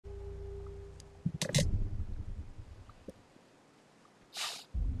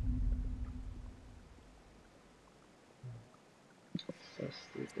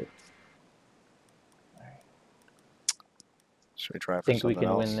Should we try for Think we something can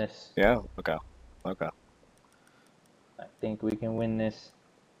else? win this. Yeah. Okay. Okay. I think we can win this.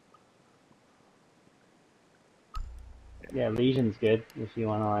 Yeah, Legion's good if you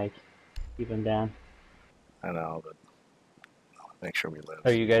want to like keep him down. I know, but I'll make sure we live.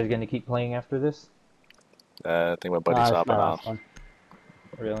 Are you guys gonna keep playing after this? I think my buddy's It's hopping my off. last one.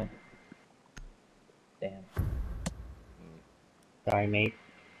 Really? Damn. Sorry, mate.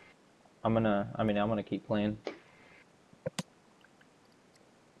 I'm gonna keep playing.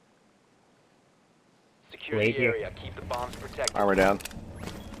 Secure Wait the here. area. Keep the bombs protected. Armor down.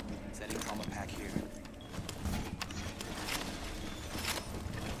 Setting armor pack here.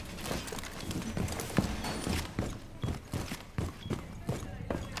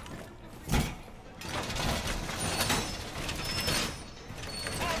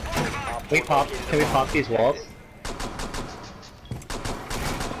 Can we pop these walls?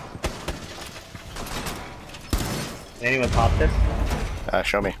 Can anyone pop this?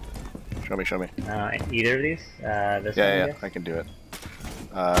 Show me. Show me. Either of these? This one, Yeah, I guess? I can do it.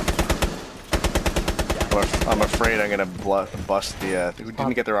 I'm afraid I'm gonna bust the. Who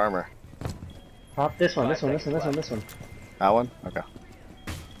didn't get their armor? Pop this one, this one. That one? Okay.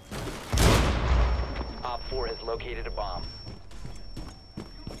 Op 4 has located a bomb.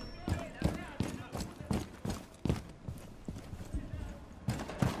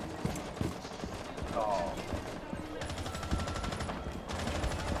 Oh.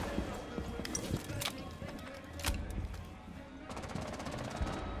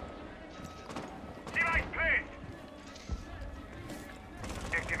 Device placed.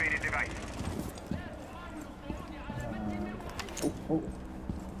 Activated device.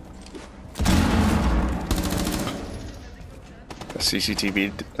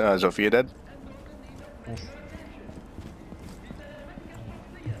 CCTV. Zofia dead. Nice.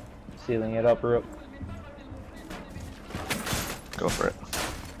 Sealing it up, Rook. Go for it.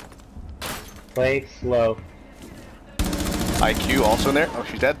 Play slow. IQ also in there. Oh,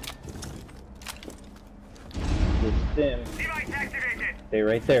 she's dead. It's them. Device activated. Stay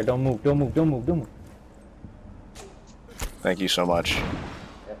right there. Don't move. Don't move. Don't move. Don't move. Thank you so much.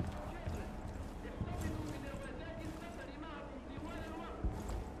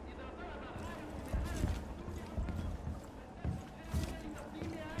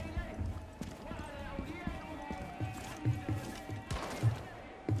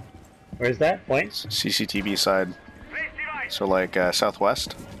 Where's that point? CCTV side. Place device. So like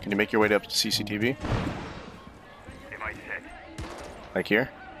southwest. Can you make your way up to CCTV? Device set. Like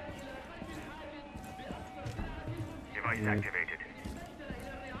here? Device activated.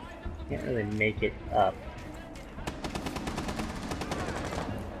 Can't really make it up.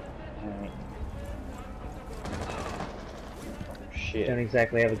 Alright. Oh, Don't shit.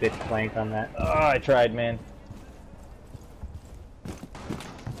 exactly have a good flank on that. Oh, I tried, man.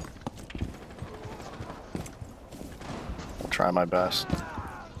 I'll try my best.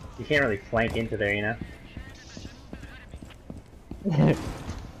 You can't really flank into there, you know?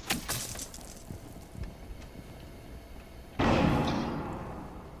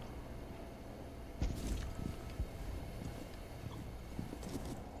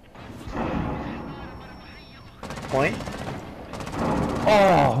 Point?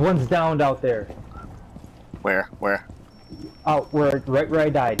 Oh, one's downed out there. Where? Where? Oh, right where I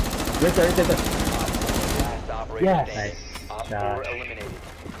died. Right there, right there. Last operator Yes. standing. Nice. Op 4 Josh. eliminated.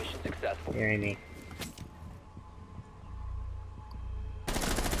 Mission successful. Hearing me.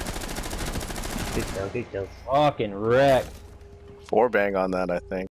 Good kill, good kills. Fucking wreck. 4 bang on that, I think.